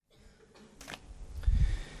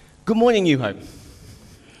Good morning, New Hope.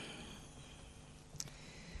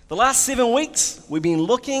 The last 7 weeks, we've been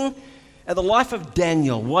looking at the life of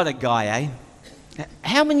Daniel. What a guy, eh?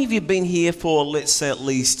 How many of you have been here for, let's say, at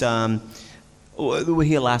least, we were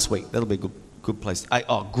here last week. That'll be a good place.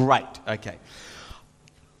 Oh, great. Okay.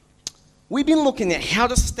 We've been looking at how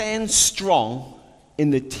to stand strong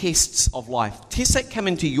in the tests of life. Tests that come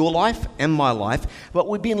into your life and my life. But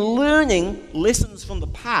we've been learning lessons from the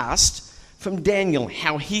past from Daniel,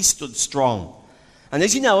 how he stood strong. And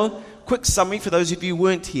as you know, quick summary for those of you who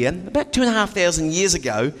weren't here, about 2,500 years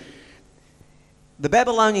ago, the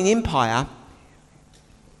Babylonian Empire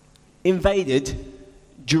invaded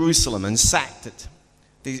Jerusalem and sacked it.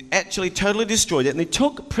 They actually totally destroyed it, and they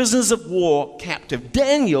took prisoners of war captive.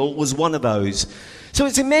 Daniel was one of those. So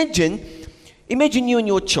it's imagine you and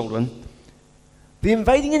your children. The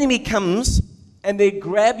invading enemy comes, and they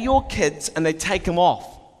grab your kids, and they take them off.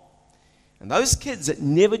 And those kids are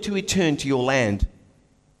never to return to your land.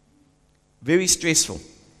 Very stressful.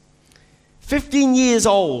 15 years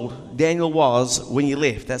old Daniel was when he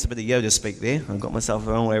left. That's a bit of Yoda speak there. I've got myself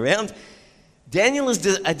the wrong way around. Daniel is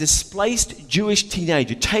a displaced Jewish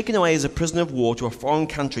teenager taken away as a prisoner of war to a foreign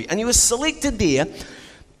country. And he was selected there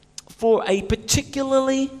for a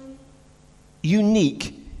particularly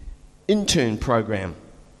unique intern program.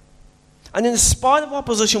 And in spite of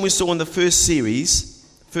opposition we saw in the first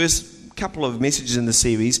couple of messages in the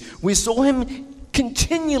series, we saw him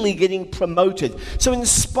continually getting promoted. So in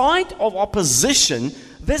spite of opposition,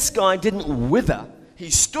 this guy didn't wither.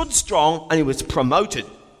 He stood strong and he was promoted.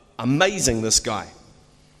 Amazing, this guy.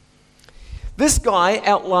 This guy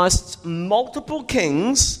outlasts multiple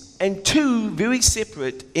kings and 2 very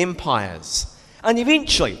separate empires. And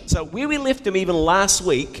eventually, so where we left him even last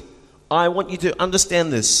week, I want you to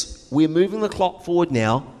understand this. We're moving the clock forward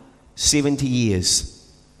now 70 years.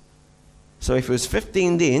 So if he was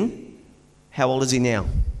 15 then, how old is he now?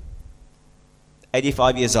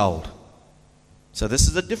 85 years old. So this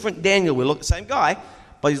is a different Daniel. We look at the same guy,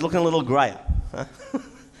 but he's looking a little grayer. Huh?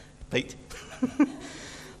 Pete?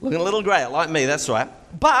 Looking a little grayer, like me, that's right.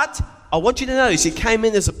 But I want you to notice he came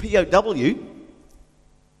in as a POW,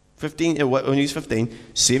 when he was 15.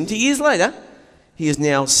 70 years later, he is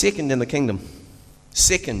now second in the kingdom.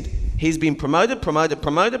 Second. He's been promoted.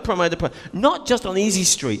 Not just on easy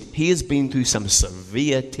street. He has been through some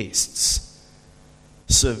severe tests.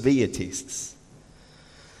 Severe tests.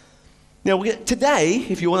 Now, today,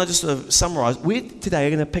 if you want to just sort of summarize, we're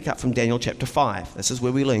going to pick up from Daniel chapter 5. This is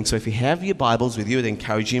where we're learning. So if you have your Bibles with you, I'd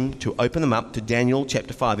encourage you to open them up to Daniel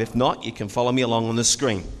chapter 5. If not, you can follow me along on the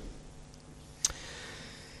screen.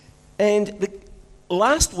 And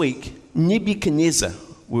last week, Nebuchadnezzar,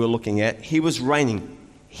 we were looking at, he was reigning.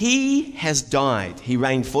 He has died. He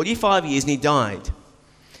reigned 45 years and he died.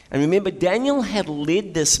 And remember, Daniel had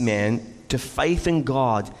led this man to faith in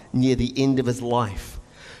God near the end of his life.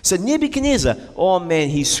 So Nebuchadnezzar, oh man,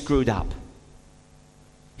 he screwed up.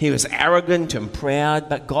 He was arrogant and proud,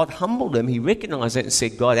 but God humbled him. He recognized that and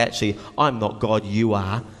said, God, actually, I'm not God, you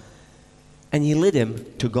are. And he led him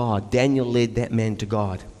to God. Daniel led that man to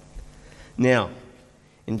God. Now,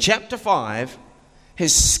 in chapter 5,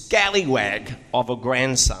 his scallywag of a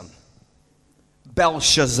grandson,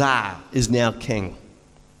 Belshazzar, is now king.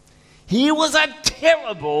 He was a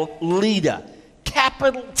terrible leader.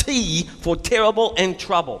 Capital T for terrible and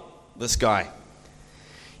trouble, this guy.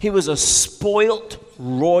 He was a spoilt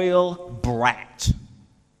royal brat.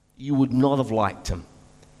 You would not have liked him.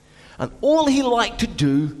 And all he liked to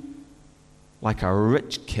do, like a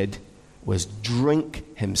rich kid, was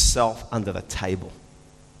drink himself under the table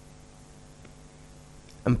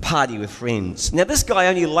and party with friends. Now, this guy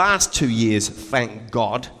only lasts 2 years, thank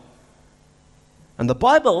God. And the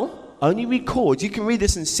Bible only records, you can read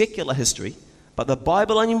this in secular history, but the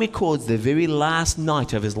Bible only records the very last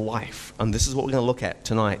night of his life. And this is what we're going to look at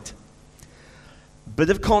tonight.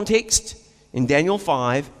 Bit of context in Daniel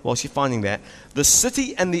 5, whilst you're finding that. The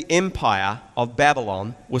city and the empire of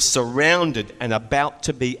Babylon was surrounded and about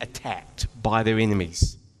to be attacked by their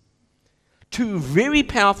enemies. 2 very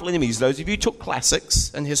powerful enemies. Those of you who took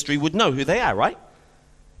classics and history would know who they are, right?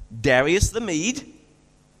 Darius the Mede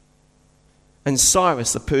and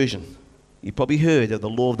Cyrus the Persian. You probably heard of the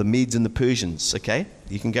law of the Medes and the Persians, okay?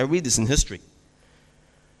 You can go read this in history.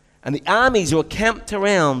 And the armies were camped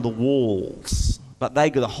around the walls, but they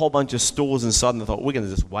got a whole bunch of stores inside, and they thought, we're going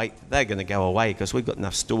to just wait. They're going to go away because we've got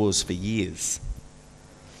enough stores for years.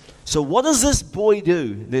 So what does this boy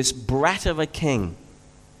do, this brat of a king?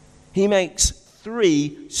 He makes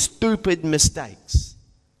 3 stupid mistakes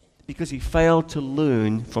because he failed to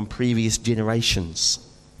learn from previous generations.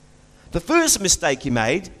 The first mistake he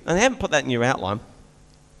made, and I haven't put that in your outline,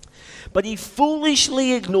 but he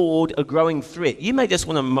foolishly ignored a growing threat. You may just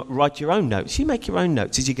want to write your own notes. You make your own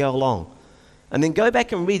notes as you go along. And then go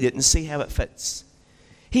back and read it and see how it fits.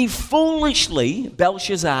 He foolishly,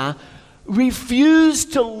 Belshazzar,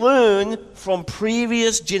 refused to learn from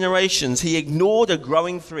previous generations. He ignored a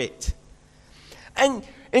growing threat. And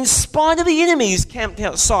in spite of the enemies camped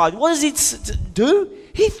outside, what does he do?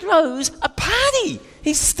 He throws a party.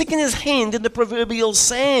 He's sticking his hand in the proverbial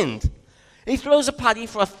sand. He throws a party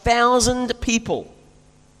for 1,000 people.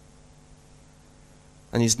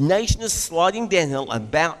 And his nation is sliding downhill,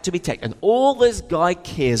 about to be taken. And all this guy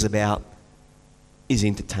cares about is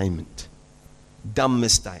entertainment. Dumb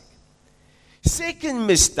mistake. Second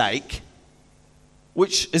mistake,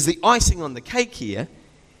 which is the icing on the cake here,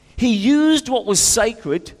 he used what was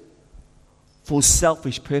sacred for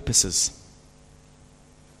selfish purposes.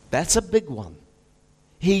 That's a big one.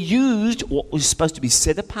 He used what was supposed to be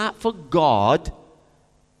set apart for God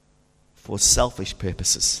for selfish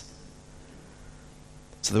purposes.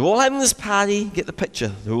 So they're all having this party, get the picture,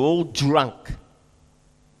 they're all drunk.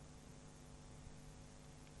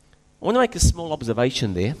 I want to make a small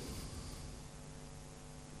observation there.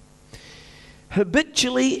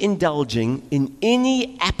 Habitually indulging in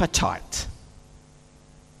any appetite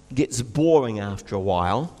gets boring after a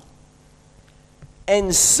while,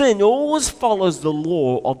 and sin always follows the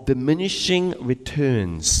law of diminishing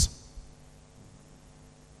returns.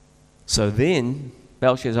 So then,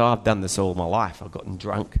 Belshazzar, I've done this all my life. I've gotten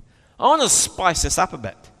drunk. I want to spice this up a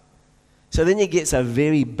bit. So then he gets a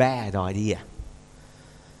very bad idea.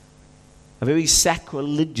 A very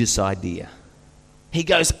sacrilegious idea. He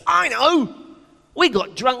goes, I know, we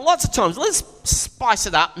got drunk lots of times. Let's spice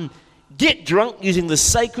it up and get drunk using the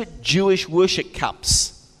sacred Jewish worship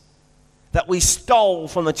cups that we stole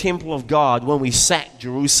from the temple of God when we sacked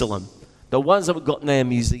Jerusalem. The ones that we got in our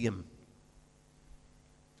museum.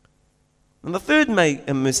 And the third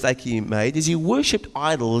mistake he made is he worshipped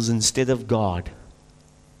idols instead of God.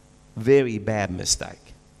 Very bad mistake.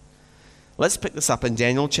 Let's pick this up in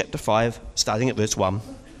Daniel chapter 5, starting at verse 1.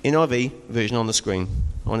 NIV version on the screen.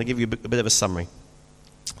 I want to give you a bit of a summary.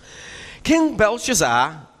 King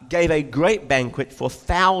Belshazzar gave a great banquet for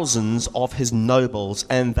thousands of his nobles,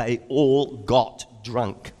 and they all got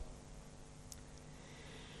drunk.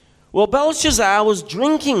 Well, Belshazzar was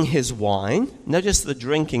drinking his wine. Notice the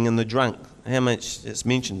drinking and the drunk, how much it's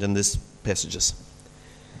mentioned in these passages.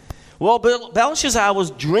 Well, Belshazzar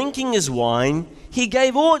was drinking his wine. He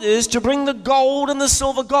gave orders to bring the gold and the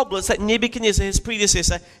silver goblets that Nebuchadnezzar, his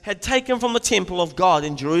predecessor, had taken from the temple of God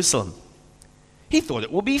in Jerusalem. He thought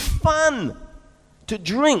it would be fun to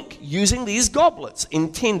drink using these goblets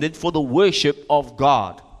intended for the worship of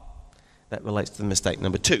God. That relates to the mistake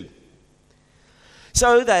number 2.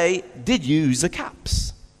 So they did use the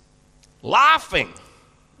cups, laughing,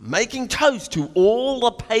 making toast to all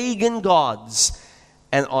the pagan gods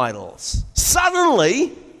and idols.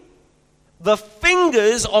 Suddenly, the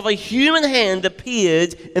fingers of a human hand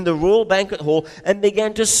appeared in the royal banquet hall and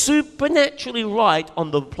began to supernaturally write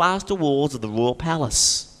on the plaster walls of the royal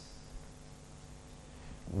palace.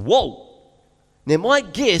 Whoa! Now my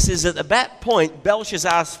guess is that at that point,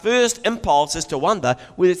 Belshazzar's first impulse is to wonder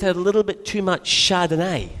whether it's had a little bit too much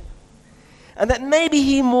Chardonnay. And that maybe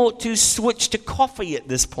he ought to switch to coffee at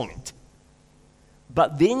this point.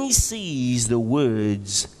 But then he sees the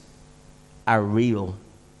words are real.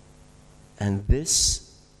 And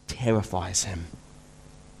this terrifies him.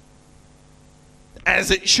 As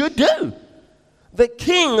it should do. The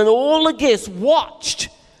king and all the guests watched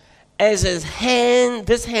as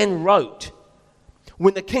this hand wrote.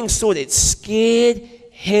 When the king saw it, it scared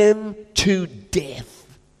him to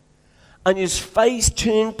death. And his face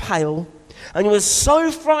turned pale. And he was so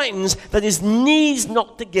frightened that his knees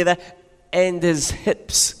knocked together and his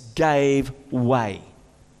hips gave way.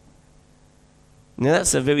 Now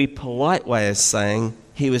that's a very polite way of saying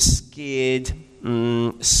he was scared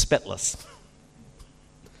spitless.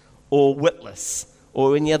 Or witless.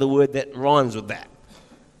 Or any other word that rhymes with that.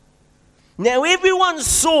 Now everyone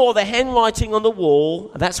saw the handwriting on the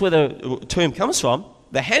wall. That's where the term comes from.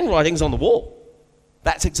 The handwriting's on the wall.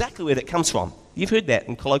 That's exactly where that comes from. You've heard that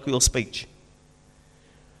in colloquial speech.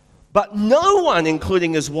 But no one,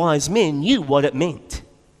 including his wise men, knew what it meant.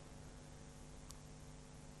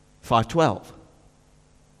 5:12.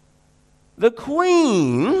 The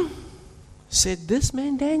queen said, this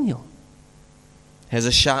man Daniel has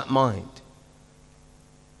a sharp mind.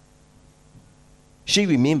 She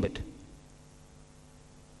remembered.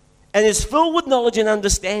 And is filled with knowledge and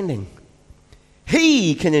understanding.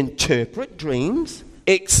 He can interpret dreams,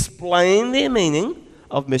 explain their meaning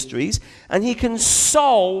of mysteries, and he can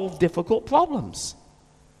solve difficult problems.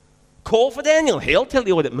 Call for Daniel. He'll tell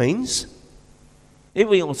you what it means.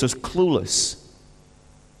 Everyone else is clueless.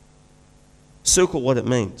 Circle what it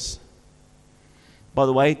means. By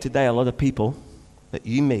the way, today a lot of people that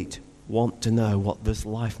you meet want to know what this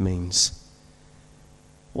life means.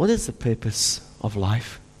 What is the purpose of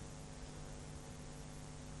life?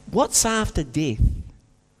 What's after death?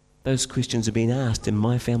 Those questions are being asked in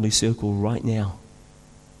my family circle right now.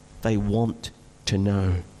 They want to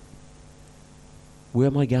know. Where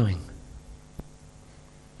am I going?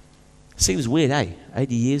 Seems weird, eh?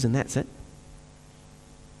 80 years and that's it.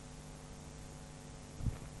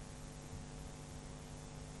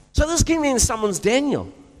 So this king then summons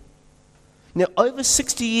Daniel. Now, over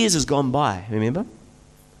 60 years has gone by, remember?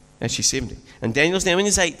 Actually 70. And Daniel's now in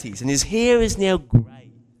his 80s, and his hair is now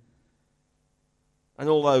grey. And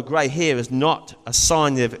although grey hair is not a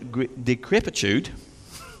sign of decrepitude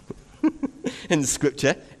in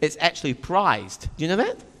Scripture, it's actually prized. Do you know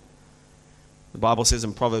that? The Bible says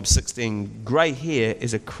in Proverbs 16, grey hair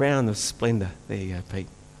is a crown of splendor. There you go, Pete.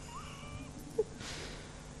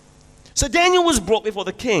 So Daniel was brought before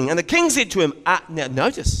the king, and the king said to him, now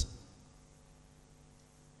notice,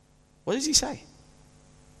 what does he say?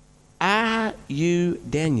 Are you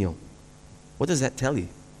Daniel? What does that tell you?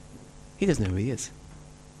 He doesn't know who he is.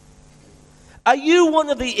 Are you one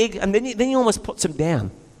of the, and then he almost puts him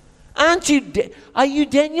down. Are you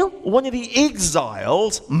Daniel, one of the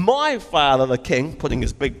exiles, my father the king, putting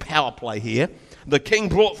his big power play here, the king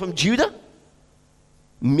brought from Judah?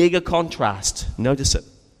 Mega contrast. Notice it.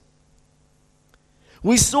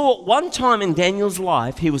 We saw at one time in Daniel's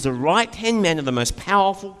life, he was the right-hand man of the most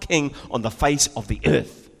powerful king on the face of the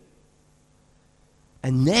earth.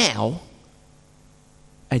 And now,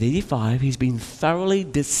 at 85, he's been thoroughly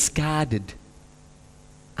discarded.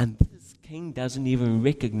 And this king doesn't even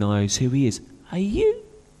recognize who he is. Are you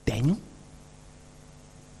Daniel?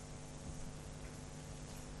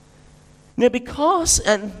 Now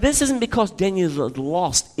and this isn't because Daniel had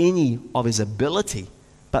lost any of his ability,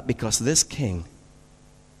 but because this king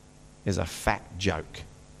is a fat joke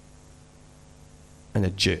and a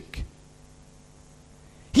jerk.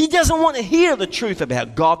 He doesn't want to hear the truth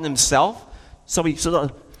about God and himself, so he sort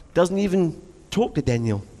of doesn't even talk to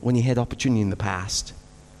Daniel when he had opportunity in the past.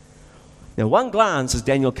 Now, one glance as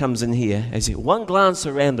Daniel comes in here, one glance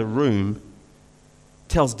around the room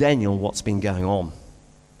tells Daniel what's been going on.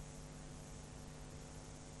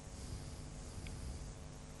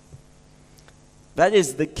 That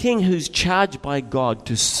is, the king who's charged by God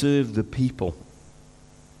to serve the people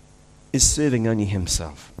is serving only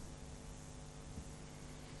himself.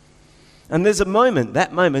 And there's that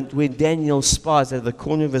moment where Daniel spies out of the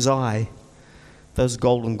corner of his eye those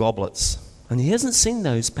golden goblets. And he hasn't seen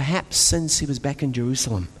those perhaps since he was back in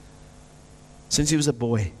Jerusalem, since he was a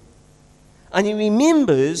boy. And he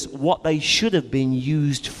remembers what they should have been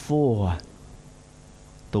used for,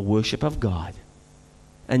 the worship of God.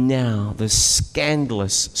 And now the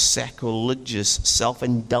scandalous, sacrilegious,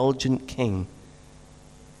 self-indulgent king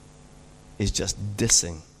is just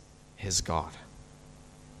dissing his God.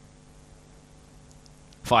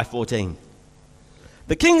 5:14.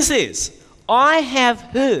 The king says, I have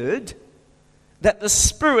heard that the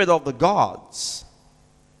spirit of the gods,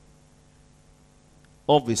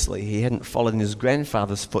 obviously he hadn't followed in his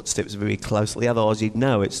grandfather's footsteps very closely, otherwise he'd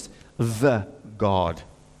know it's the God,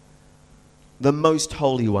 the most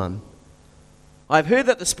holy one. I've heard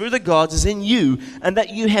that the spirit of gods is in you and that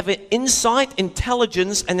you have insight,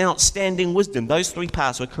 intelligence, and outstanding wisdom. Those three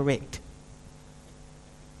parts were correct.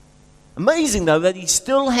 Amazing, though, that he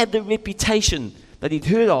still had the reputation that he'd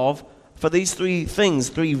heard of for these three things,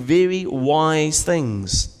 three very wise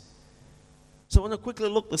things. So I want to quickly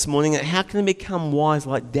look this morning at how can I become wise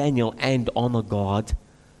like Daniel and honor God.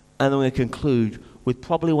 And I'm going to conclude with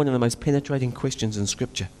probably one of the most penetrating questions in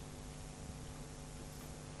Scripture.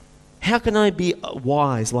 How can I be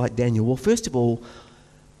wise like Daniel? Well, first of all,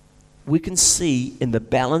 we can see in the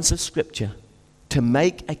balance of Scripture to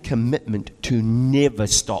make a commitment to never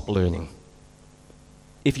stop learning.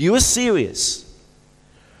 If you are serious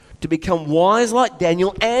to become wise like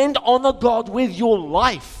Daniel and honor God with your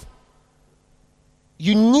life,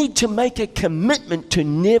 you need to make a commitment to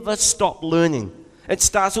never stop learning. It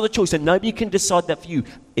starts with a choice, and nobody can decide that for you.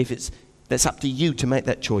 That's up to you to make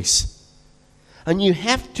that choice. And you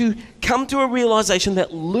have to come to a realization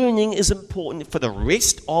that learning is important for the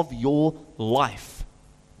rest of your life.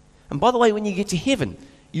 And by the way, when you get to heaven,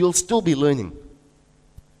 you'll still be learning.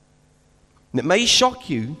 And it may shock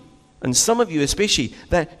you, and some of you especially,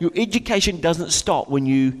 that your education doesn't stop when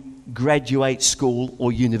you graduate school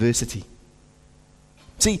or university.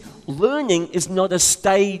 See, learning is not a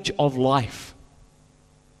stage of life.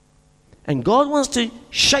 And God wants to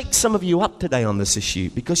shake some of you up today on this issue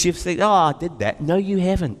because you've said, oh, I did that. No, you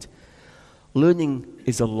haven't. Learning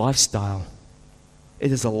is a lifestyle.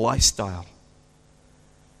 It is a lifestyle.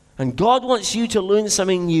 And God wants you to learn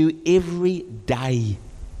something new every day.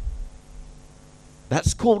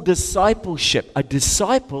 That's called discipleship. A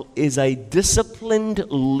disciple is a disciplined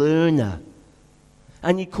learner.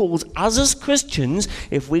 And he calls us as Christians,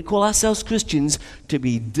 if we call ourselves Christians, to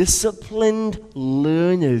be disciplined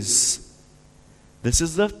learners. This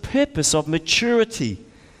is the purpose of maturity.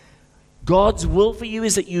 God's will for you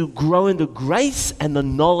is that you grow in the grace and the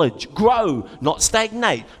knowledge. Grow, not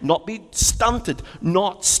stagnate, not be stunted,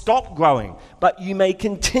 not stop growing, but you may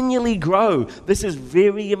continually grow. This is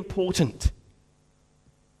very important.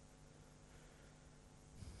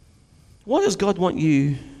 Why does God want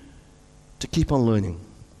you to keep on learning?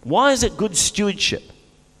 Why is it good stewardship?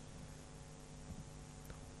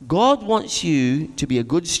 God wants you to be a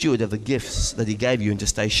good steward of the gifts that he gave you and to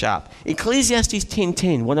stay sharp. Ecclesiastes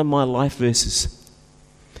 10:10, one of my life verses,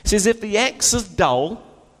 says, if the axe is dull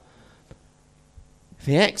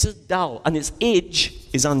and its edge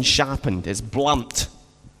is unsharpened, it's blunt,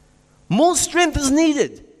 more strength is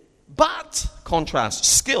needed. But, contrast,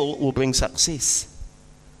 skill will bring success.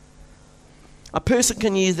 A person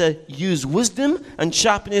can either use wisdom and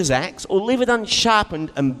sharpen his axe or leave it unsharpened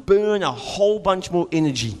and burn a whole bunch more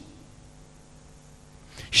energy.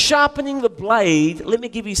 Sharpening the blade, let me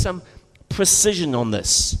give you some precision on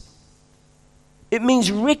this. It means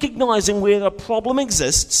recognizing where a problem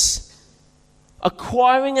exists,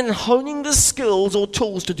 acquiring and honing the skills or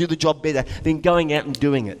tools to do the job better than going out and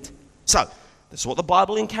doing it. So, this is what the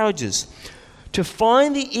Bible encourages. To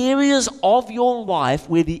find the areas of your life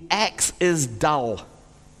where the axe is dull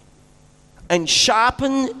and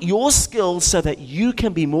sharpen your skills so that you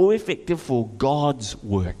can be more effective for God's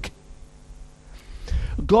work.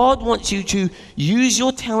 God wants you to use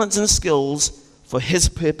your talents and skills for his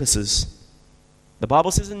purposes. The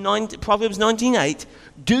Bible says in Proverbs 19:8,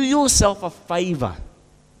 do yourself a favor.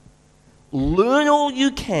 Learn all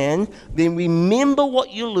you can, then remember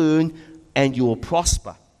what you learn and you'll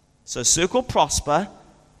prosper. So circle prosper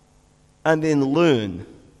and then learn.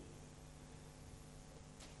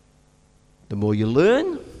 The more you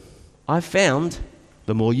learn, I've found,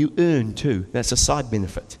 the more you earn too. That's a side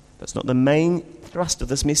benefit. That's not the main thrust of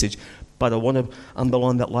this message, but I want to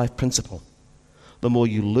underline that life principle. The more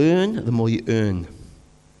you learn, the more you earn.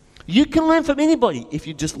 You can learn from anybody if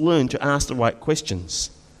you just learn to ask the right questions.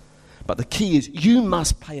 But the key is you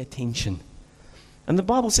must pay attention. And the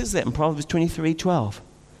Bible says that in Proverbs 23:12.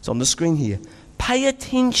 It's on the screen here. Pay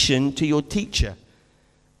attention to your teacher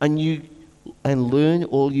and learn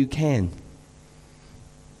all you can.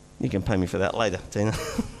 You can pay me for that later, Tina.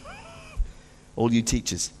 All you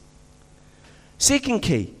teachers. Second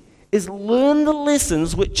key is learn the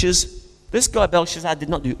lessons which is, this guy Belshazzar did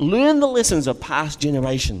not do. Learn the lessons of past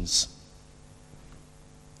generations.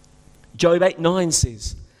 Job 8:9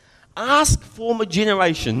 says, ask former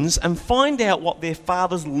generations and find out what their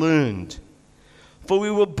fathers learned. For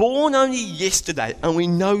we were born only yesterday and we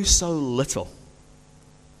know so little.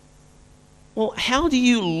 Well, how do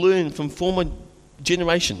you learn from former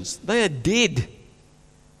generations? They are dead.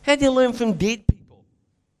 How do you learn from dead people?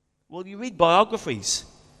 Well, you read biographies.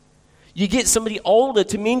 You get somebody older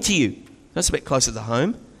to mentor you. That's a bit closer to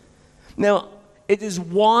home. Now, it is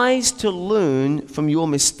wise to learn from your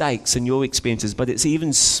mistakes and your experiences, but it's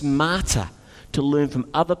even smarter to learn from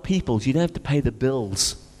other people's. You don't have to pay the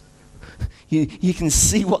bills. You can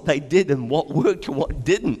see what they did and what worked and what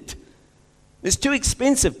didn't. It's too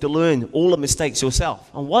expensive to learn all the mistakes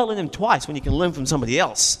yourself. And why learn them twice when you can learn from somebody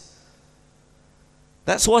else?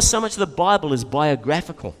 That's why so much of the Bible is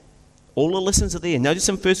biographical. All the lessons are there. Notice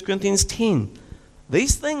in 1 Corinthians 10,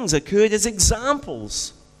 these things occurred as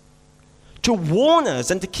examples to warn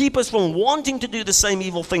us and to keep us from wanting to do the same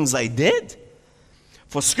evil things they did.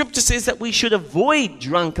 For Scripture says that we should avoid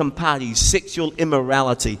drunken parties, sexual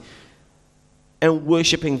immorality, and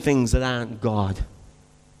worshipping things that aren't God.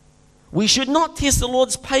 We should not test the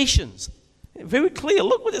Lord's patience. Very clear,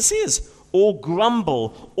 look what it says. Or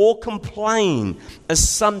grumble, or complain, as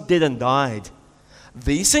some did and died.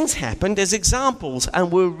 These things happened as examples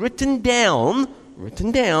and were written down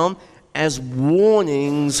as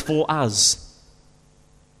warnings for us.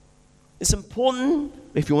 It's important,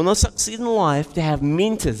 if you want to succeed in life, to have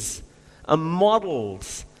mentors and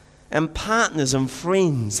models and partners and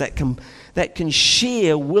friends that can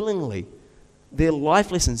share willingly their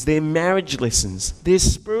life lessons, their marriage lessons, their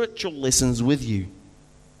spiritual lessons with you.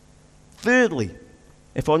 Thirdly,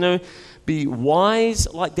 if I know be wise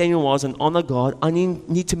like Daniel was and honor God, I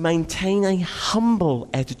need to maintain a humble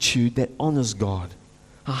attitude that honors God.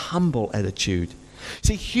 A humble attitude.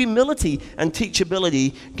 See, humility and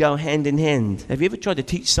teachability go hand in hand. Have you ever tried to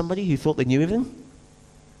teach somebody who thought they knew everything?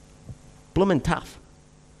 Bloomin' tough.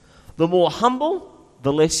 The more humble,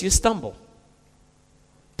 the less you stumble.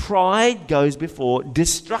 Pride goes before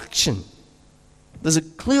destruction. There's a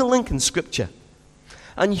clear link in Scripture.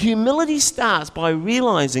 And humility starts by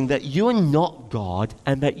realizing that you are not God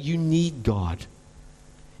and that you need God.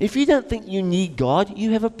 If you don't think you need God,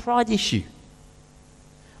 you have a pride issue.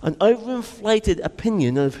 An overinflated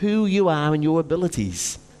opinion of who you are and your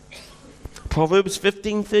abilities. Proverbs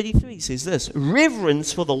 15:33 says this: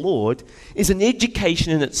 reverence for the Lord is an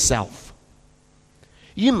education in itself.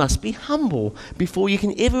 You must be humble before you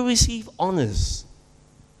can ever receive honors.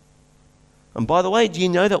 And by the way, do you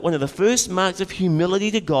know that one of the first marks of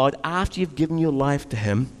humility to God after you've given your life to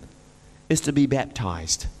Him is to be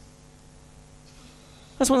baptized?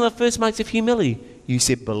 That's one of the first marks of humility. You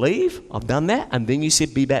said believe, I've done that, and then you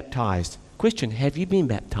said be baptized. Question, have you been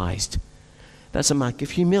baptized? That's a mark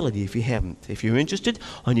of humility if you haven't. If you're interested,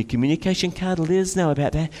 on your communication card, let us know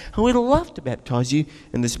about that. And we'd love to baptize you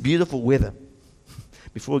in this beautiful weather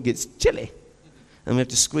before it gets chilly. And we have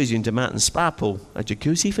to squeeze you into Martin's spa pool, a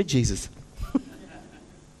jacuzzi for Jesus.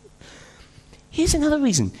 Here's another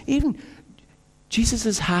reason. Even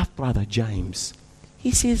Jesus' half-brother, James,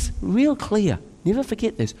 he says real clear, never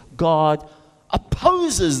forget this, God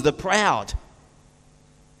opposes the proud.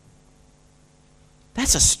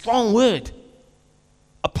 That's a strong word.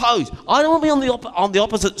 Oppose. I don't want to be on the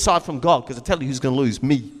opposite side from God, because I tell you who's going to lose,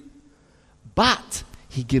 me. But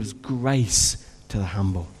He gives grace to the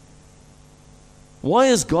humble. Why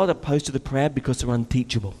is God opposed to the proud? Because they're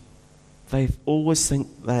unteachable. They always think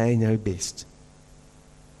they know best.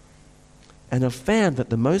 And I've found that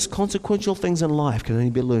the most consequential things in life can only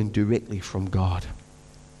be learned directly from God.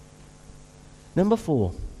 Number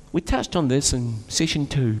 4, we touched on this in session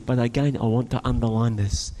 2, but again I want to underline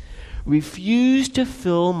this. Refuse to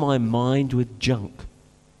fill my mind with junk.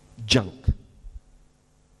 Junk.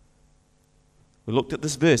 We looked at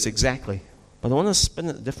this verse exactly, but I want to spin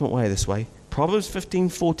it a different way this way. Proverbs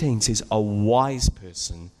 15:14 says, a wise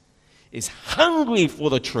person is hungry for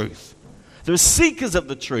the truth. They're seekers of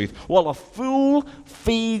the truth, while a fool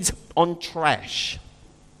feeds on trash.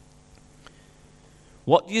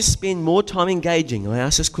 What do you spend more time engaging? I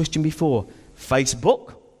asked this question before.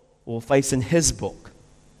 Facebook or faith in His book?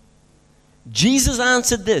 Jesus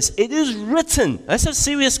answered this. It is written. That's a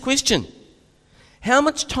serious question. How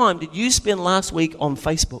much time did you spend last week on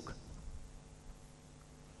Facebook?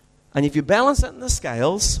 And if you balance that in the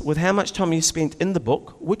scales with how much time you spent in the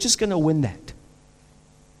book, which is going to win that?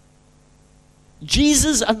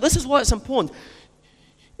 Jesus, and this is why it's important.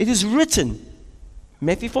 It is written,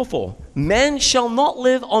 Matthew 4:4, man shall not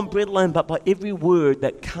live on bread alone, but by every word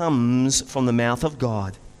that comes from the mouth of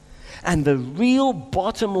God. And the real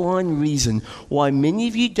bottom line reason why many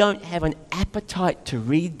of you don't have an appetite to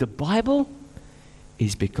read the Bible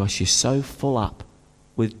is because you're so full up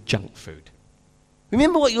with junk food.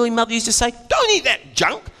 Remember what your mother used to say? Don't eat that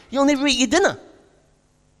junk. You'll never eat your dinner.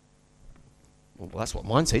 Well, that's what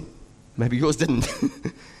mine said. Maybe yours didn't.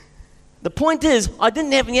 The point is, I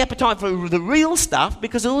didn't have any appetite for the real stuff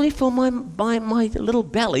because it only filled my little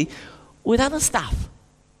belly with other stuff.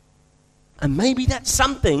 And maybe that's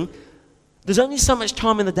something. There's only so much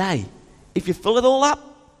time in the day. If you fill it all up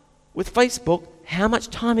with Facebook, how much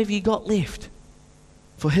time have you got left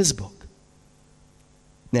for His book?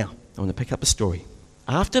 Now, I want to pick up a story.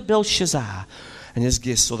 After Belshazzar and his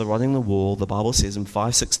guests saw the writing on the wall, the Bible says in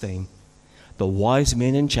 5:16, the wise men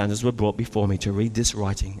and enchanters were brought before me to read this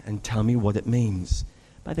writing and tell me what it means,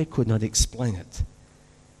 but they could not explain it.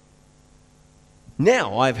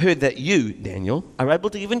 Now I've heard that you, Daniel, are able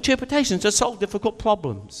to give interpretations to solve difficult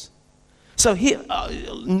problems. So here,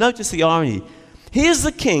 notice the irony. Here's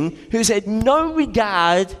the king who's had no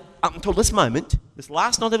regard up until this moment, this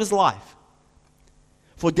last night of his life,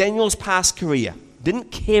 for Daniel's past career.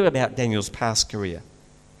 Didn't care about Daniel's past career.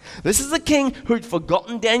 This is the king who'd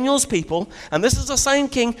forgotten Daniel's people, and this is the same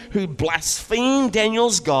king who blasphemed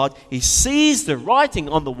Daniel's God. He sees the writing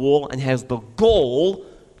on the wall and has the gall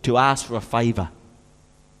to ask for a favor.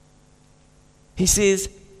 He says,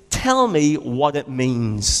 tell me what it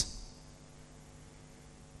means.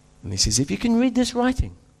 And he says, if you can read this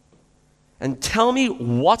writing and tell me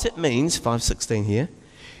what it means, 5:16 here,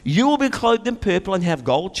 you will be clothed in purple and have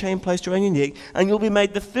gold chain placed around your neck, and you'll be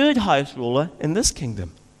made the third highest ruler in this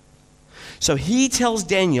kingdom. So he tells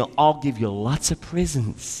Daniel, I'll give you lots of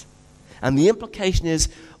presents. And the implication is,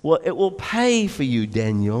 well, it will pay for you,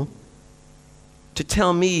 Daniel, to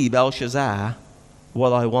tell me, Belshazzar,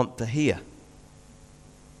 what I want to hear.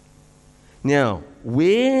 Now,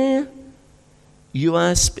 when you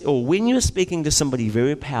are speaking to somebody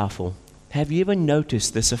very powerful, have you ever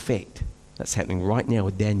noticed this effect that's happening right now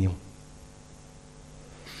with Daniel?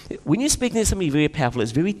 When you're speaking to somebody very powerful,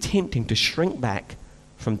 it's very tempting to shrink back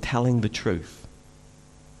from telling the truth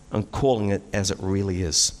and calling it as it really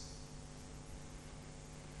is.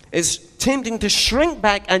 It's tempting to shrink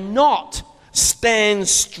back and not stand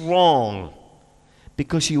strong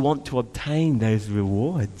because you want to obtain those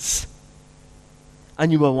rewards.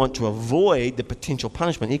 And you will want to avoid the potential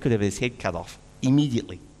punishment. He could have his head cut off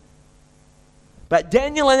immediately. But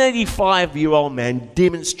Daniel, an 85-year-old man,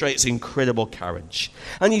 demonstrates incredible courage.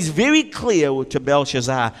 And he's very clear to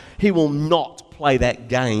Belshazzar, he will not play that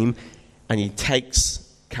game, and he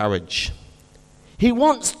takes courage. He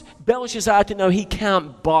wants Belshazzar to know he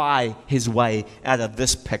can't buy his way out of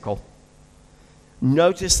this pickle.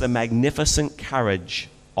 Notice the magnificent courage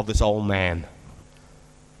of this old man.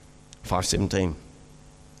 5:17.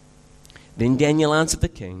 Then Daniel answered the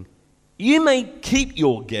king, "You may keep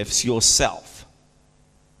your gifts yourself."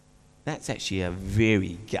 That's actually a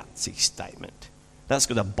very gutsy statement. That's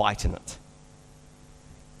got a bite in it.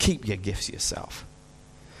 Keep your gifts yourself.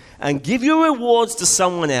 And give your rewards to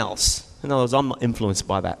someone else. In other words, I'm not influenced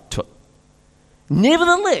by that.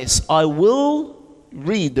 Nevertheless, I will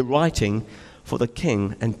read the writing for the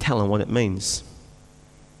king and tell him what it means.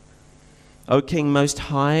 O King Most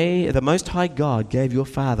High, the Most High God gave your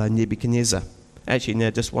father Nebuchadnezzar. Actually, no,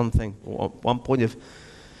 just one thing, one point of,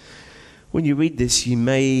 when you read this, you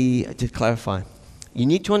may, to clarify, you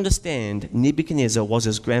need to understand Nebuchadnezzar was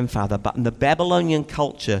his grandfather, but in the Babylonian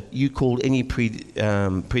culture, you called any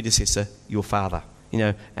predecessor your father. You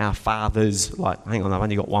know, our fathers, like, hang on, I've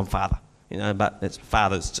only got one father, you know, but it's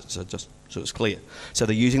fathers, so it's clear. So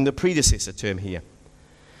they're using the predecessor term here.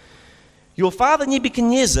 Your father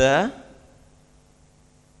Nebuchadnezzar,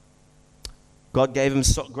 God gave him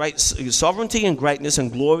great sovereignty and greatness and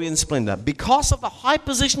glory and splendor. Because of the high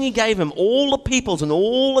position he gave him, all the peoples and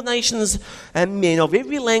all the nations and men of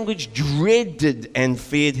every language dreaded and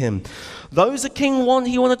feared him. Those the king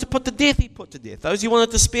he wanted to put to death, he put to death. Those he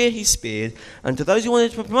wanted to spare, he spared. And to those he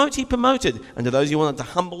wanted to promote, he promoted. And to those he wanted to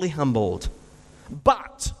humble, he humbled.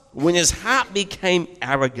 But when his heart became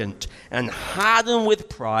arrogant and hardened with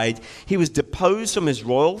pride, he was deposed from his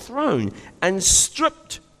royal throne and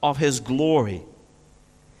stripped of his glory.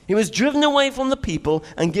 He was driven away from the people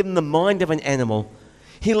and given the mind of an animal.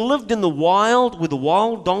 He lived in the wild with the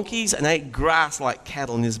wild donkeys and ate grass like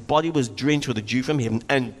cattle, and his body was drenched with the dew from heaven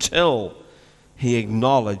until he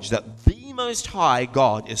acknowledged that the Most High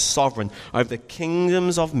God is sovereign over the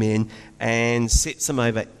kingdoms of men and sets them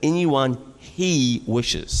over anyone he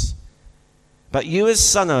wishes. But you, as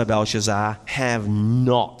son of Belshazzar, have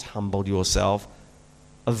not humbled yourself,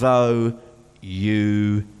 though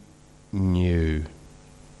you knew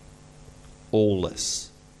all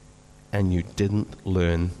this, and you didn't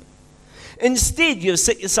learn. Instead, you have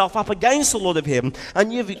set yourself up against the Lord of heaven,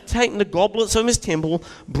 and you have taken the goblets from his temple,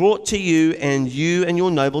 brought to you and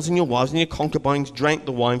your nobles and your wives and your concubines drank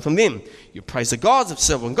the wine from them. You praise the gods of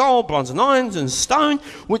silver and gold, bronze and iron and stone,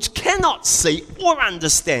 which cannot see or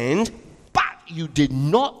understand, but you did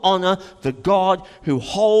not honor the God who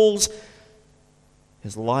holds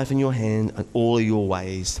his life in your hand and all of your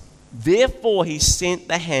ways. Therefore he sent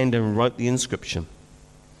the hand and wrote the inscription.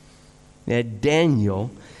 Now Daniel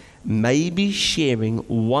may be sharing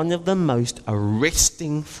one of the most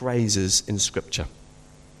arresting phrases in Scripture.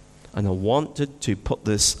 And I wanted to put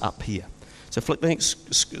this up here. So flip the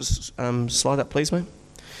next slide up, please, mate.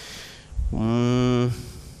 One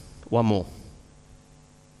more.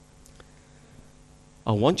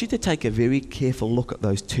 I want you to take a very careful look at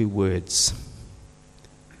those two words.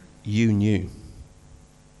 You knew.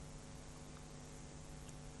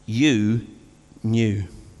 You knew.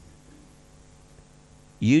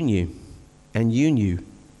 You knew. And you knew.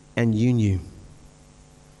 And you knew.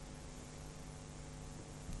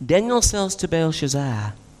 Daniel says to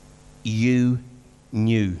Belshazzar, you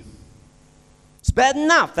knew. It's bad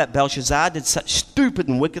enough that Belshazzar did such stupid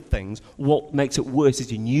and wicked things. What makes it worse is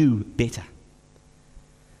he knew better.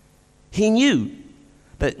 He knew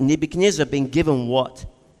that Nebuchadnezzar had been given what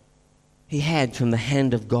he had from the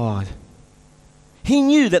hand of God. He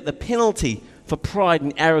knew that the penalty for pride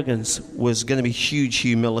and arrogance was going to be huge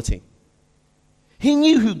humility. He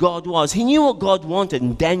knew who God was. He knew what God wanted.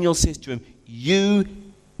 And Daniel says to him, you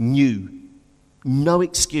knew. No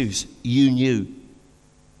excuse. You knew.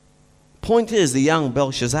 Point is, the young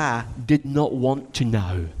Belshazzar did not want to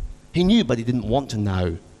know. He knew, but he didn't want to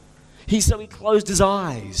know. So he closed his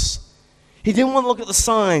eyes. He didn't want to look at the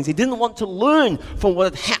signs. He didn't want to learn from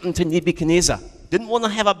what had happened to Nebuchadnezzar. Didn't want to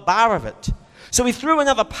have a bar of it. So he threw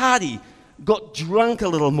another party, got drunk a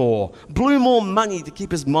little more, blew more money to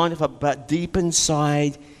keep his mind off it, but deep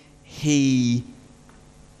inside, he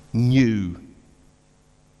knew.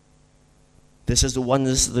 This is one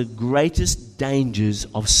of the greatest dangers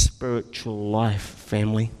of spiritual life,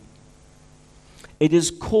 family. It is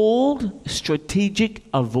called strategic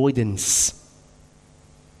avoidance,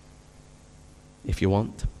 if you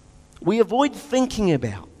want. We avoid thinking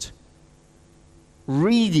about,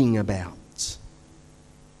 reading about,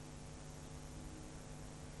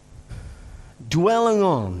 dwelling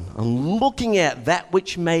on, and looking at that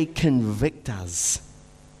which may convict us,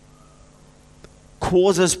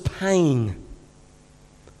 cause us pain,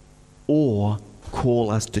 or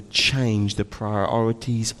call us to change the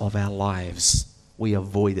priorities of our lives. We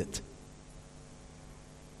avoid it.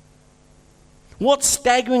 What's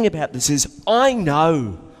staggering about this is I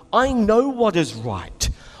know what is right.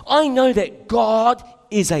 I know that God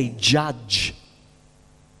is a judge.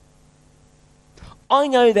 I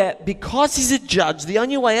know that because he's a judge, the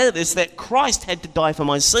only way out of this is that Christ had to die for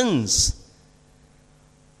my sins.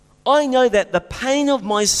 I know that the pain of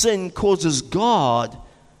my sin causes God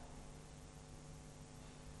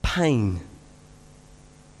pain.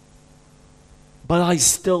 But I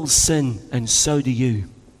still sin, and so do you.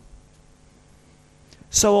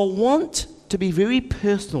 So I want to be very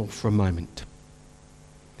personal for a moment.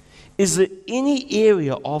 Is there any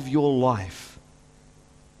area of your life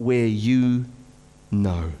where you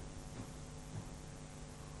know,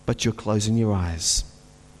 but you're closing your eyes?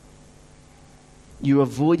 You're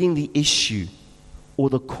avoiding the issue or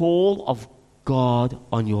the call of God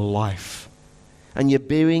on your life, and you're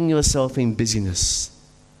burying yourself in busyness.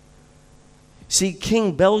 See,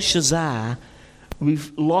 King Belshazzar,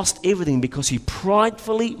 we've lost everything because he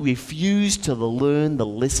pridefully refused to learn the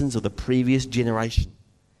lessons of the previous generation.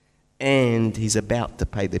 And he's about to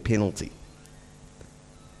pay the penalty.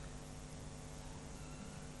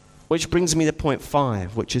 Which brings me to point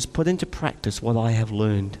 5, which is put into practice what I have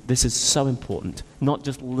learned. This is so important, not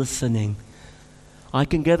just listening. I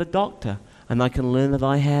can go to the doctor and I can learn that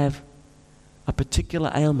I have a particular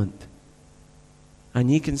ailment. And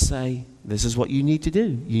you can say, this is what you need to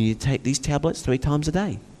do. You need to take these tablets 3 times a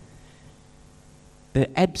day. They're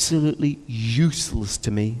absolutely useless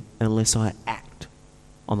to me unless I act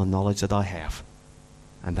on the knowledge that I have.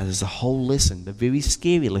 And that is the whole lesson, the very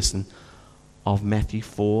scary lesson of Matthew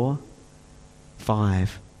 4,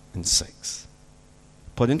 5, and 6.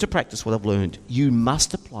 Put into practice what I've learned. You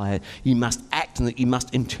must apply it. You must act on it. You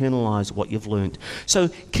must internalize what you've learned. So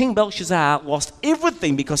King Belshazzar lost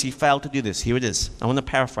everything because he failed to do this. Here it is. I want to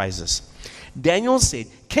paraphrase this. Daniel said,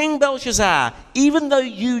 King Belshazzar, even though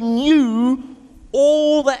you knew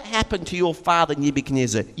all that happened to your father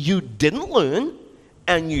Nebuchadnezzar, you didn't learn,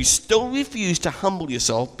 and you still refused to humble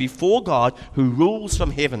yourself before God who rules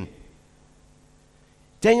from heaven.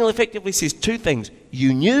 Daniel effectively says 2 things.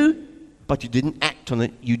 You knew, but you didn't act on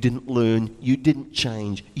it. You didn't learn. You didn't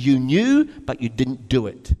change. You knew, but you didn't do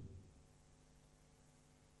it.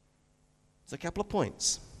 There's a couple of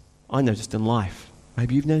points I noticed in life.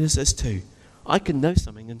 Maybe you've noticed this too. I can know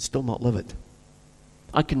something and still not live it.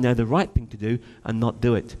 I can know the right thing to do and not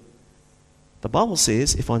do it. The Bible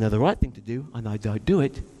says if I know the right thing to do and I don't do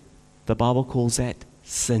it, the Bible calls that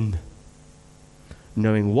sin.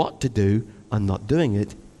 Knowing what to do and not doing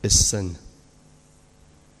it is sin.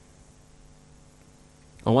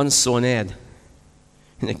 I once saw an ad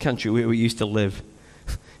in the country where we used to live.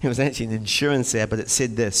 It was actually an insurance ad, but it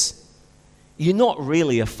said this: you're not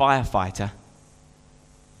really a firefighter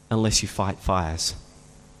unless you fight fires.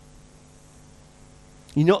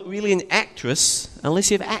 You're not really an actress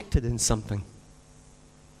unless you've acted in something.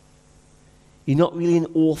 You're not really an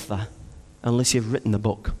author unless you've written a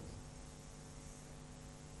book.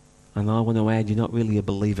 And I want to add, you're not really a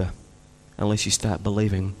believer unless you start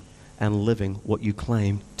believing and living what you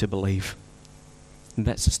claim to believe. And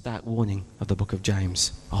that's the stark warning of the book of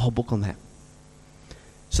James. A whole book on that.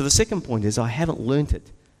 So the second point is I haven't learnt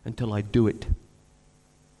it until I do it.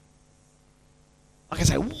 I can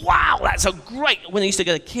say, wow, that's so great. When I used to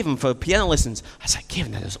go to Kevin for piano lessons, I say,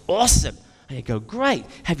 Kevin, that is awesome. And he'd go, great.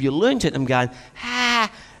 Have you learnt it? I'm going, And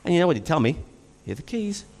you know what he'd tell me? Here are the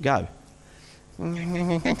keys. Go.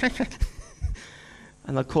 And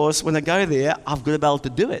of course, when I go there, I've got to be able to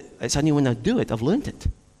do it. It's only when I do it, I've learnt it.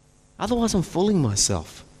 Otherwise, I'm fooling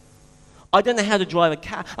myself. I don't know how to drive a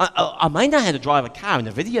car. I may know how to drive a car in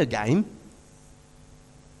a video game,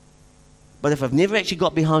 but if I've never actually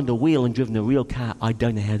got behind a wheel and driven a real car, I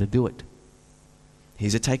don't know how to do it.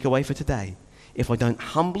 Here's a takeaway for today. if I don't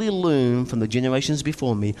humbly learn from the generations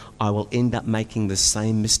before me, I will end up making the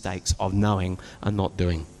same mistakes of knowing and not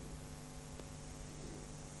doing.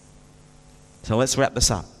 So let's wrap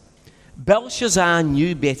this up. Belshazzar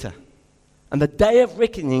knew better, and the day of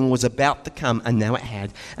reckoning was about to come, and now it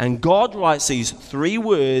had. And God writes these 3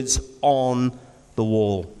 words on the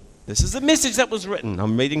wall. This is the message that was written.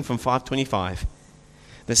 I'm reading from 525.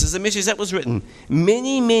 This is the message that was written.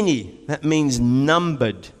 Many, many, that means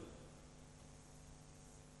numbered.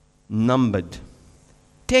 Numbered.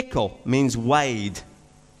 Tekel means weighed.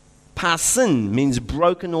 Parsin means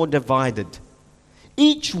broken or divided.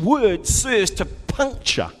 Each word serves to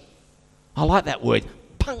puncture. I like that word,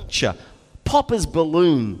 puncture. Popper's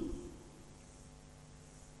balloon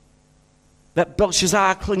that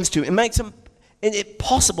Belshazzar clings to. It makes him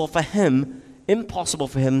impossible for him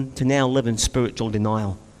to now live in spiritual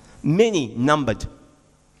denial. Many numbered.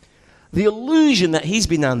 The illusion that he's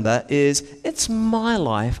been under is, it's my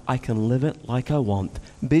life, I can live it like I want,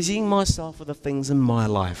 busying myself with the things in my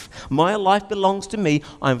life. My life belongs to me.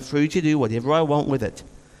 I'm free to do whatever I want with it.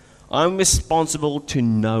 I'm responsible to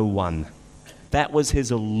no one. That was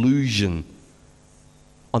his illusion.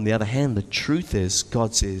 On the other hand, the truth is,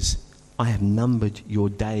 God says, I have numbered your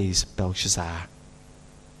days, Belshazzar.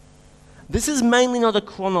 This is mainly not a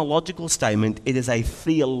chronological statement, it is a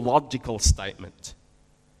theological statement,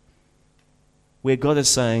 where God is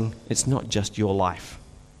saying, it's not just your life.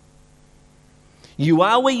 You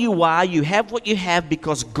are where you are, you have what you have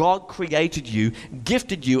because God created you,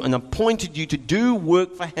 gifted you, and appointed you to do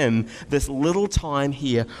work for Him this little time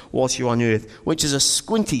here whilst you're on earth, which is a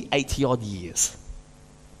squinty 80-odd years.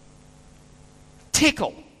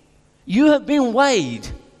 Tekel, you have been weighed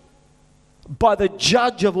by the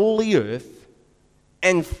judge of all the earth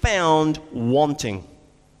and found wanting.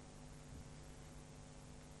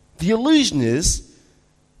 The illusion is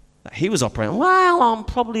that he was operating, well, I'm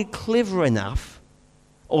probably clever enough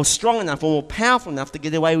or strong enough or more powerful enough to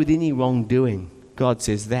get away with any wrongdoing. God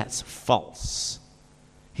says that's false.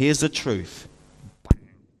 Here's the truth.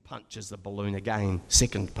 Punches the balloon again,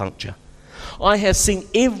 second puncture. I have seen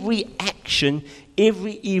every action,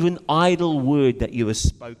 every even idle word that you have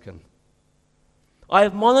spoken. I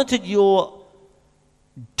have monitored your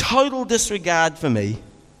total disregard for me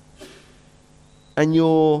and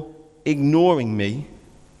your ignoring me,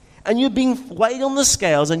 and you've been weighed on the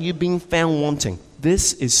scales and you've been found wanting.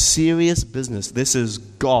 This is serious business. This is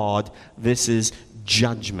God. This is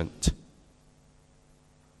judgment.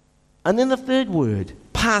 And then the third word,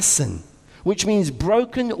 parsin, which means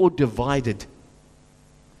broken or divided.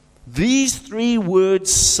 These 3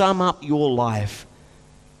 words sum up your life.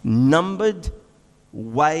 Numbered,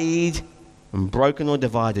 weighed, and broken or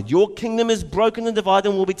divided. Your kingdom is broken and divided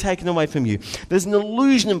and will be taken away from you. There's an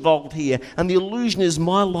illusion involved here, and the illusion is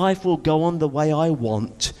my life will go on the way I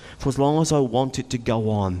want for as long as I want it to go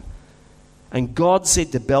on. And God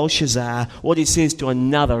said to Belshazzar what he says to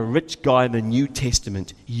another rich guy in the New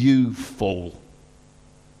Testament, you fool.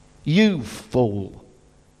 You fool.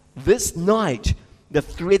 This night the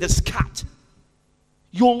thread is cut.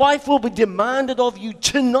 Your life will be demanded of you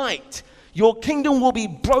tonight. Your kingdom will be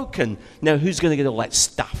broken. Now, who's going to get all that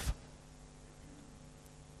stuff?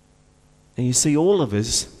 And you see, all of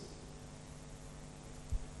us,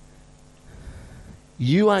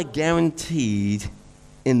 you are guaranteed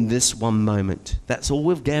in this one moment. That's all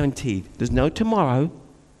we've guaranteed. There's no tomorrow.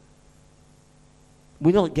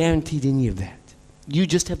 We're not guaranteed any of that. You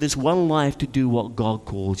just have this one life to do what God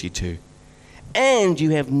calls you to. And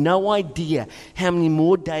you have no idea how many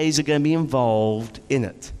more days are going to be involved in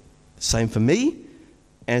it. Same for me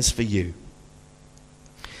as for you.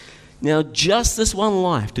 Now, just this one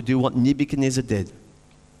life to do what Nebuchadnezzar did.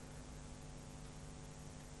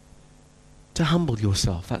 To humble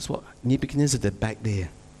yourself. That's what Nebuchadnezzar did back there.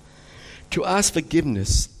 To ask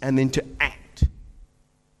forgiveness and then to act.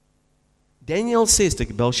 Daniel says to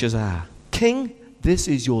Belshazzar, King, this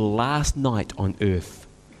is your last night on earth.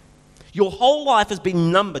 Your whole life has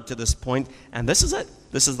been numbered to this point, and this is it.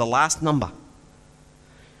 This is the last number.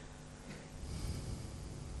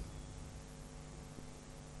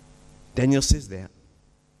 Daniel says that, and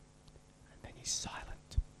then he's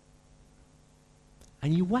silent.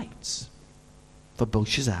 And he waits for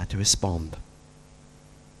Belshazzar to respond.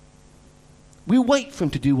 We wait for him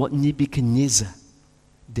to do what Nebuchadnezzar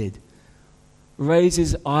did. Raise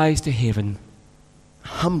his eyes to heaven,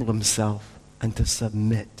 humble himself, and to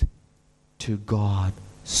submit to God,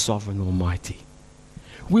 Sovereign Almighty.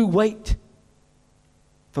 We wait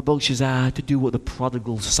for Belshazzar to do what the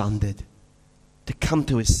prodigal son did. To come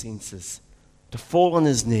to his senses, to fall on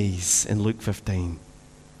his knees in Luke 15.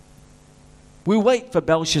 We wait for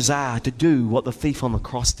Belshazzar to do what the thief on the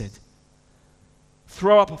cross did.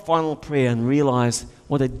 Throw up a final prayer and realize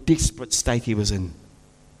what a desperate state he was in.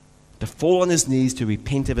 To fall on his knees to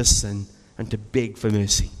repent of his sin and to beg for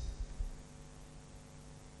mercy.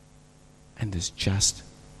 And there's just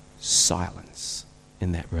silence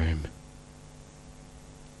in that room.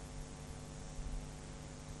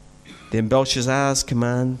 Then Belshazzar's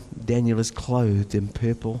command, Daniel is clothed in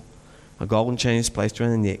purple. A golden chain is placed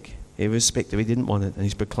around the neck. Irrespective, he didn't want it, and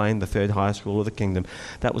he's proclaimed the third highest ruler of the kingdom.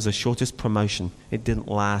 That was the shortest promotion. It didn't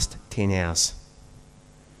last 10 hours.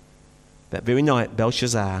 That very night,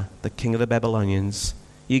 Belshazzar, the king of the Babylonians,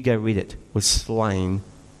 you go read it, was slain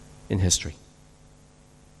in history.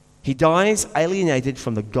 He dies alienated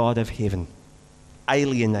from the God of heaven.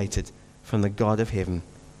 Alienated from the God of heaven.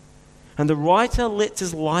 And the writer lets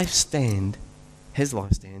his life stand,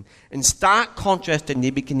 in stark contrast to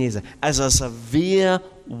Nebuchadnezzar as a severe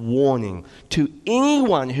warning to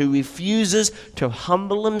anyone who refuses to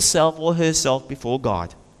humble himself or herself before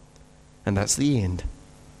God. And that's the end.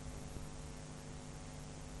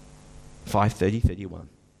 5:30-31.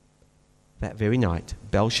 That very night,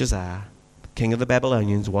 Belshazzar, king of the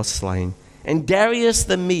Babylonians, was slain, and Darius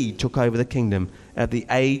the Mede took over the kingdom at the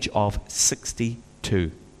age of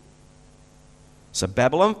 62. So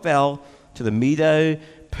Babylon fell to the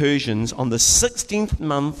Medo-Persians on the 16th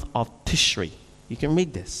month of Tishri. You can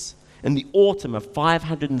read this. In the autumn of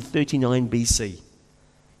 539 BC.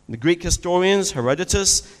 The Greek historians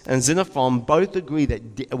Herodotus and Xenophon both agree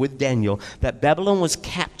with Daniel that Babylon was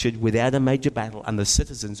captured without a major battle and the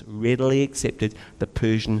citizens readily accepted the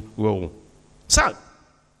Persian rule. So,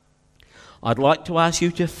 I'd like to ask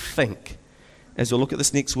you to think as we look at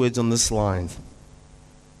this next words on this slide.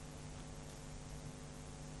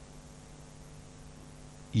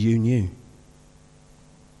 You knew.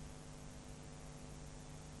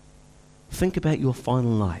 Think about your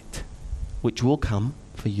final night, which will come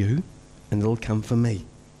for you and it'll come for me,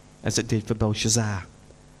 as it did for Belshazzar.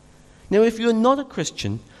 Now, if you're not a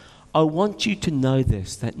Christian, I want you to know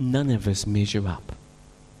this, that none of us measure up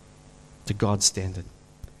to God's standard.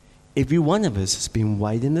 Every one of us has been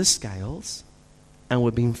weighed in the scales and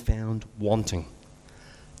we've been found wanting.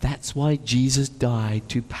 That's why Jesus died,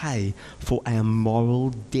 to pay for our moral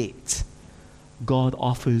debt. God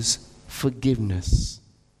offers forgiveness.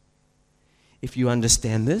 If you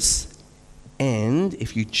understand this, and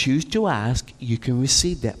if you choose to ask, you can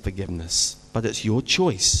receive that forgiveness. But it's your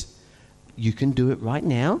choice. You can do it right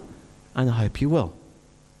now, and I hope you will.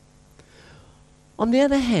 On the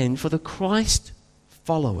other hand, for the Christ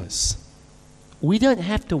followers, we don't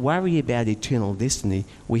have to worry about eternal destiny.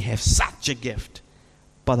 We have such a gift.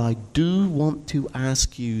 But I do want to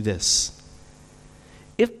ask you this.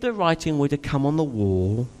 If the writing were to come on the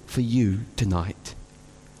wall for you tonight,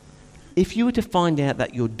 if you were to find out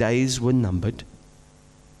that your days were numbered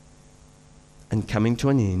and coming to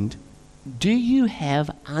an end, do you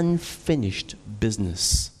have unfinished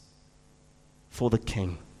business for the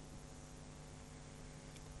King?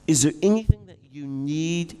 Is there anything that you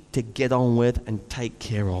need to get on with and take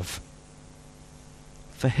care of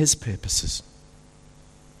for His purposes?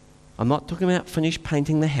 I'm not talking about finish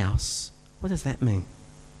painting the house. What does that mean?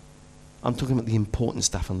 I'm talking about the important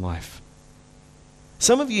stuff in life.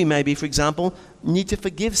 Some of you maybe, for example, need to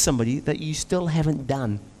forgive somebody that you still haven't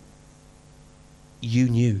done. You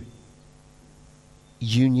knew.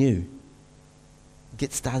 You knew.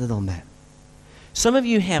 Get started on that. Some of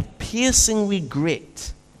you have piercing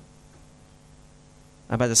regret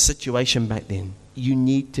about a situation back then. You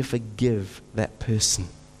need to forgive that person,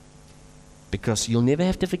 because you'll never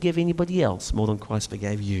have to forgive anybody else more than Christ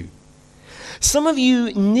forgave you. Some of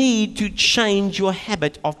you need to change your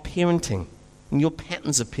habit of parenting and your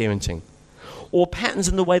patterns of parenting, or patterns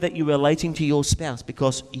in the way that you're relating to your spouse,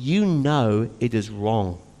 because you know it is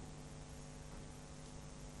wrong.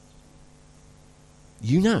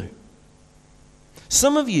 You know.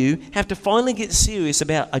 Some of you have to finally get serious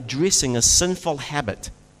about addressing a sinful habit.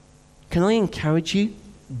 Can I encourage you?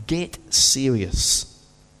 Get serious.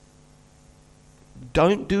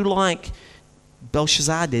 Don't do like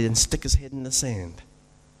Belshazzar did and stick his head in the sand.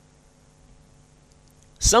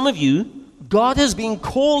 Some of you, God has been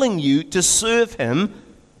calling you to serve Him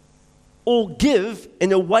or give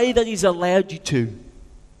in a way that He's allowed you to.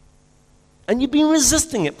 And you've been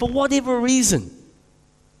resisting it for whatever reason.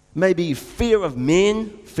 Maybe fear of men,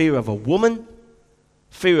 fear of a woman,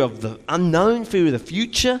 fear of the unknown, fear of the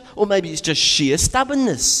future, or maybe it's just sheer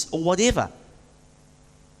stubbornness or whatever.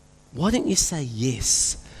 Why don't you say,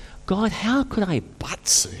 yes, God, how could I but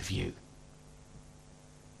serve you?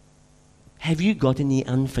 Have you got any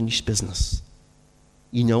unfinished business?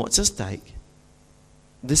 You know what's at stake.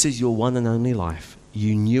 This is your one and only life.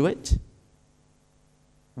 You knew it.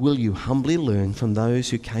 Will you humbly learn from those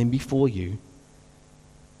who came before you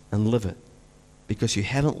and live it? Because you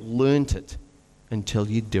haven't learnt it until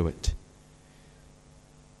you do it.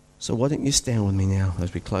 So why don't you stand with me now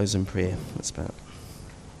as we close in prayer? Let's bow.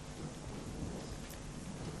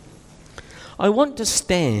 I want to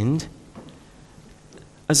stand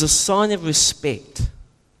as a sign of respect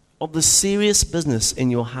of the serious business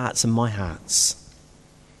in your hearts and my hearts.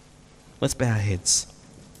 Let's bow our heads.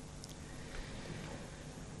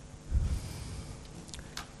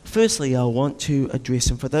 Firstly, I want to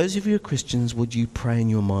address, and for those of you who are Christians, would you pray in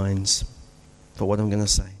your minds for what I'm going to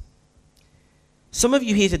say? Some of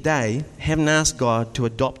you here today haven't asked God to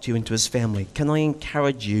adopt you into his family. Can I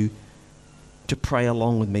encourage you to pray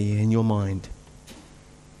along with me in your mind?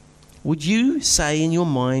 Would you say in your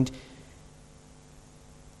mind,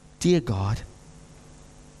 dear God,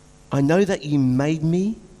 I know that you made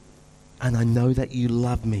me and I know that you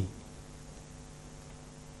love me.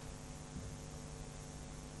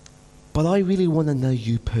 But I really want to know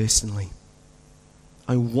you personally.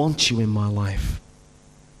 I want you in my life.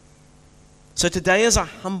 So today, as I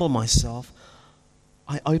humble myself,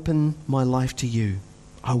 I open my life to you.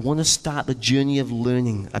 I want to start the journey of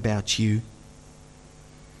learning about you.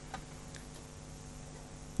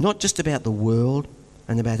 Not just about the world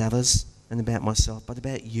and about others and about myself, but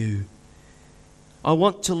about you. I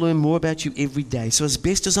want to learn more about you every day. So as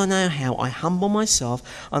best as I know how, I humble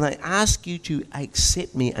myself and I ask you to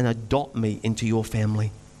accept me and adopt me into your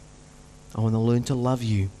family. I want to learn to love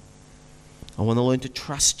you. I want to learn to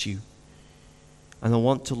trust you. And I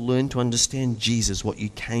want to learn to understand Jesus, what you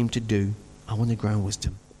came to do. I want to grow in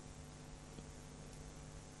wisdom.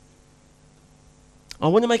 I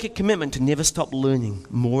want to make a commitment to never stop learning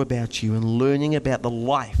more about you and learning about the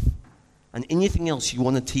life and anything else you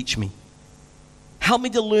want to teach me. Help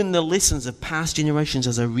me to learn the lessons of past generations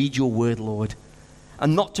as I read your word, Lord,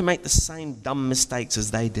 and not to make the same dumb mistakes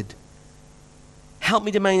as they did. Help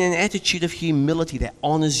me to maintain an attitude of humility that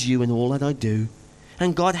honors you in all that I do.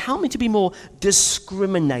 And God, help me to be more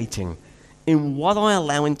discriminating in what I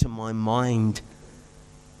allow into my mind.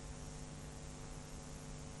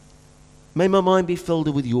 May my mind be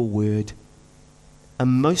filled with your word.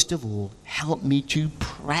 And most of all, help me to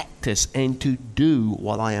practice and to do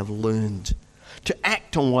what I have learned, to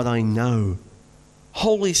act on what I know.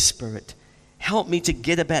 Holy Spirit, help me to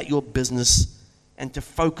get about your business and to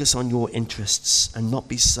focus on your interests and not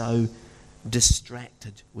be so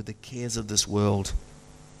distracted with the cares of this world.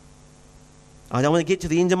 I don't want to get to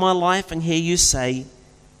the end of my life and hear you say,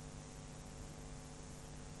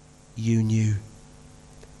 you knew.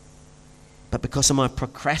 But because of my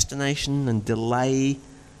procrastination and delay,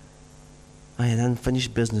 I had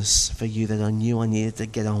unfinished business for you that I knew I needed to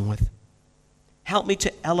get on with. Help me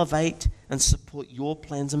to elevate and support your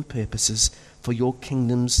plans and purposes for your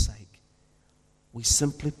kingdom's sake. We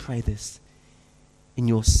simply pray this in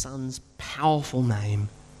your Son's powerful name.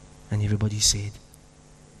 And everybody said,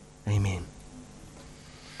 amen.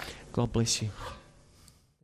 God bless you.